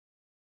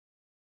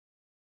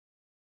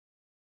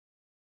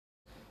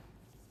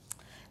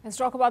Let's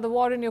talk about the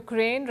war in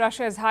Ukraine.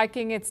 Russia is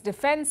hiking its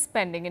defense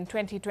spending in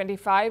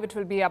 2025. It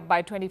will be up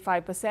by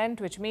 25%,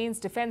 which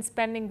means defense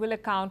spending will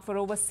account for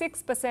over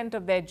 6%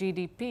 of their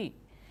GDP.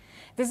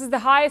 This is the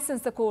highest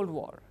since the Cold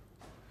War.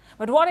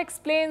 But what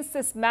explains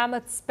this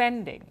mammoth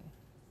spending?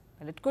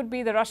 Well, it could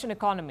be the Russian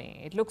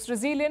economy. It looks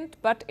resilient,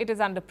 but it is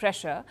under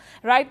pressure.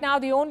 Right now,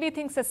 the only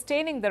thing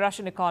sustaining the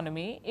Russian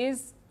economy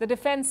is the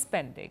defense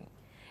spending.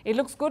 It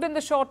looks good in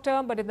the short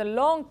term, but in the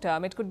long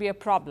term, it could be a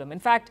problem. In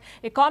fact,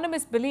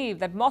 economists believe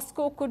that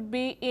Moscow could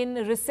be in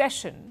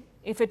recession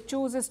if it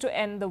chooses to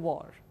end the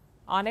war.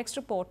 Our next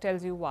report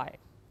tells you why.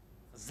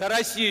 За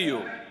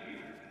Россию!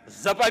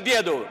 За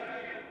победу!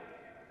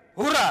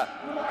 Ура!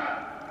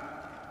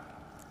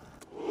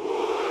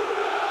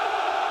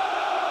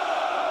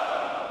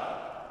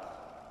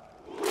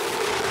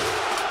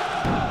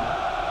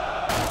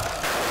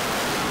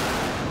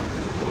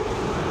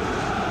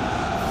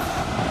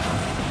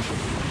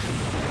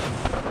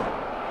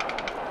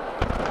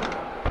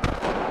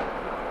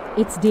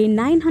 It's day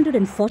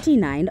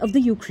 949 of the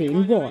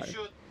Ukraine war.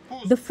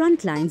 The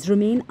front lines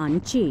remain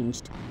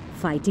unchanged.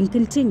 Fighting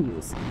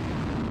continues.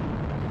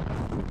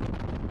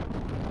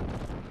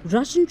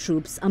 Russian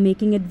troops are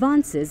making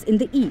advances in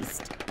the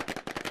east.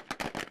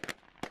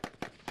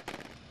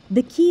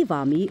 The Kiev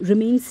army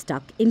remains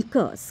stuck in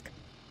Kursk.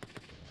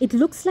 It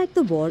looks like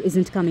the war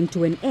isn't coming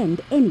to an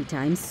end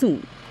anytime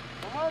soon.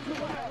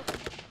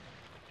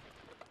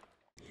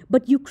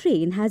 But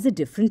Ukraine has a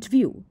different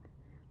view.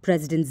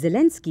 President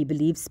Zelensky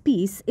believes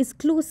peace is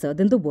closer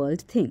than the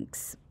world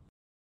thinks.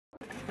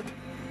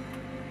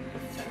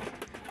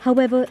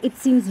 However, it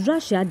seems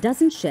Russia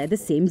doesn't share the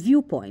same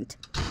viewpoint.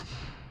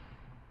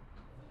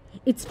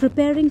 It's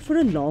preparing for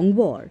a long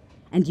war,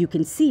 and you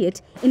can see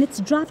it in its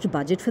draft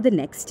budget for the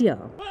next year.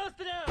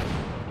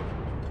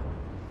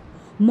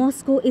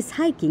 Moscow is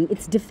hiking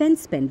its defense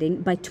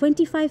spending by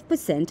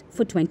 25%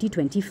 for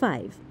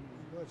 2025.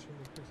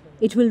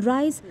 It will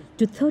rise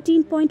to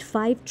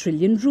 13.5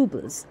 trillion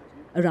rubles,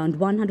 around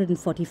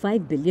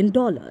 $145 billion.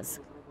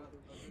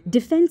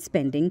 Defense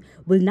spending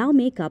will now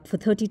make up for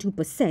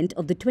 32%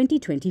 of the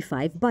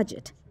 2025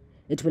 budget.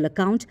 It will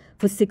account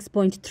for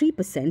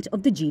 6.3%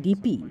 of the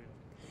GDP.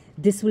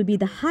 This will be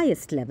the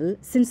highest level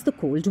since the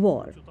Cold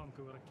War.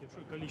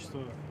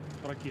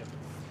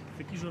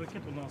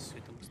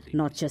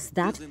 Not just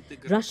that,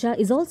 Russia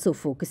is also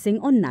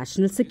focusing on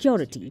national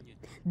security.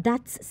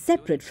 That's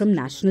separate from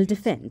national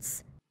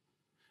defense.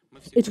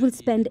 It will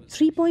spend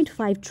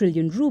 3.5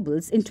 trillion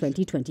rubles in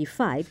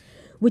 2025,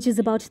 which is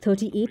about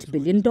 $38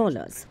 billion.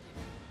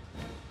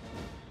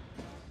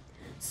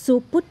 So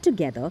put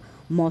together,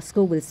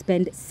 Moscow will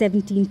spend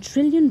 17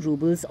 trillion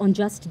rubles on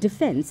just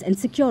defense and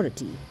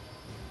security.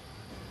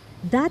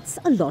 That's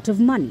a lot of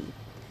money,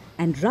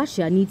 and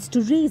Russia needs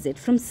to raise it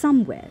from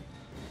somewhere.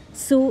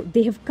 So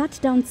they have cut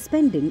down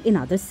spending in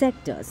other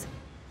sectors.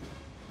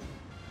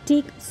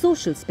 Take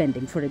social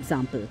spending, for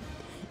example.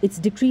 It's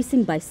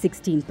decreasing by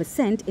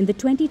 16% in the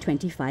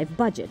 2025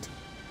 budget.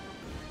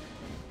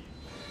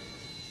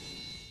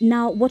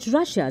 Now, what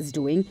Russia is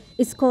doing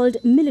is called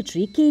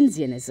military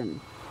Keynesianism.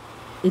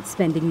 It's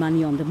spending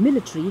money on the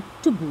military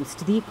to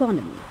boost the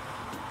economy.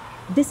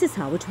 This is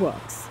how it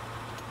works.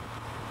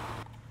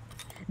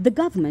 The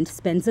government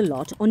spends a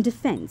lot on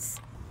defense.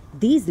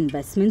 These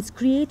investments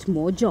create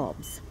more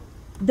jobs.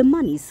 The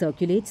money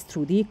circulates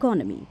through the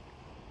economy.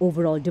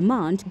 Overall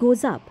demand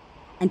goes up,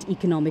 and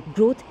economic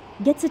growth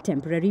gets a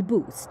temporary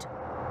boost.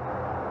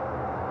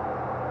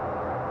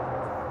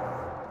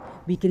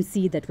 We can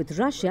see that with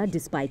Russia,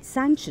 despite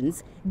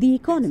sanctions, the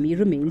economy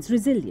remains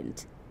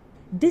resilient.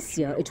 This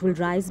year, it will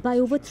rise by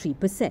over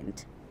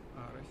 3%.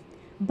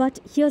 But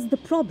here's the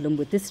problem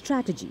with this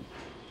strategy.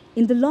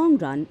 In the long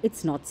run,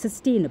 it's not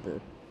sustainable.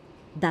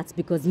 That's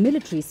because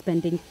military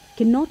spending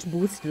cannot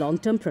boost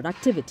long-term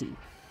productivity.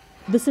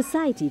 The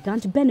society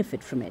can't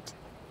benefit from it.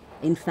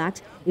 In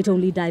fact, it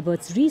only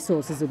diverts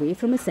resources away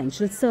from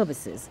essential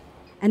services.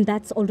 And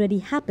that's already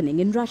happening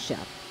in Russia.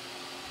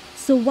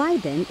 So why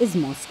then is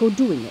Moscow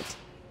doing it?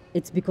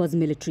 It's because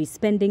military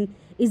spending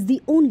is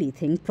the only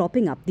thing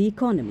propping up the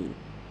economy.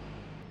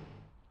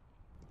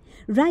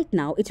 Right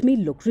now, it may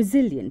look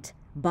resilient,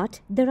 but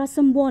there are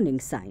some warning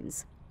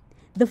signs.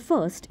 The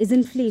first is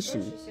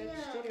inflation.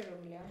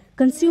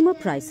 Consumer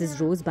prices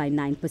rose by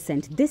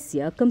 9% this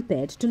year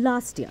compared to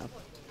last year.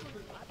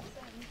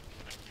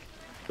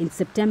 In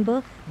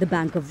September, the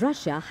Bank of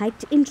Russia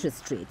hiked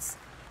interest rates.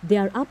 They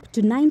are up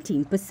to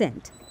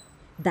 19%.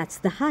 That's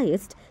the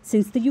highest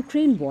since the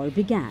Ukraine war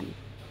began.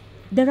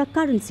 There are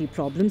currency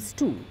problems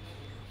too.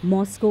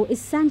 Moscow is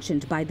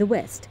sanctioned by the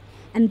West,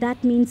 and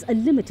that means a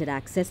limited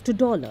access to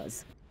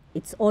dollars.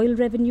 Its oil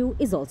revenue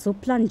is also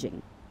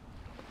plunging.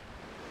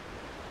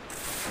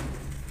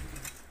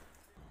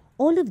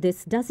 All of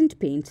this doesn't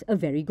paint a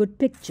very good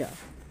picture.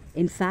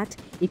 In fact,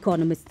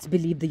 economists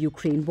believe the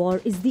Ukraine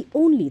war is the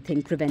only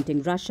thing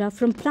preventing Russia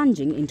from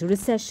plunging into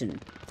recession,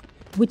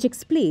 which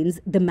explains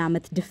the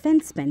mammoth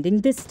defense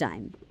spending this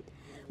time.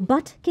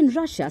 But can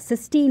Russia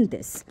sustain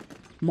this?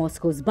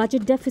 Moscow's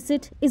budget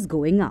deficit is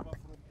going up.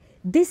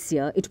 This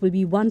year, it will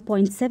be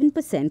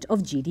 1.7%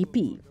 of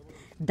GDP.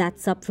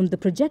 That's up from the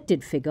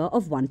projected figure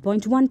of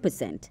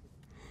 1.1%.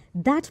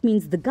 That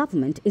means the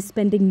government is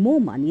spending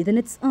more money than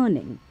it's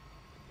earning.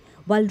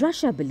 While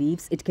Russia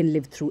believes it can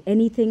live through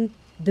anything,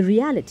 the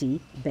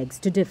reality begs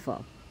to differ.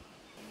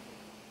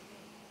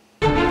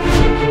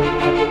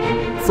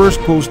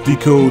 Firstpost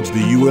decodes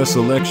the U.S.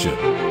 election,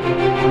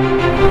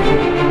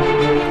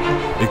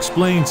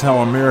 explains how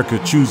America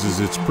chooses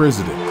its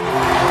president.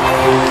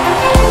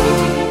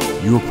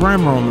 Your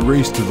primer on the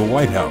race to the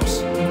White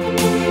House.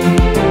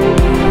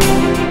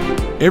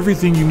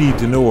 Everything you need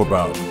to know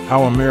about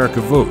how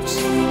America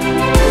votes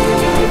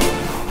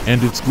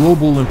and its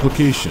global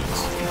implications.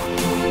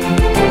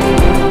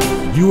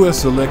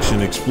 U.S.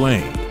 Election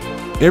Explained.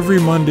 Every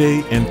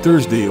Monday and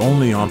Thursday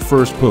only on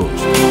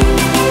Firstpost.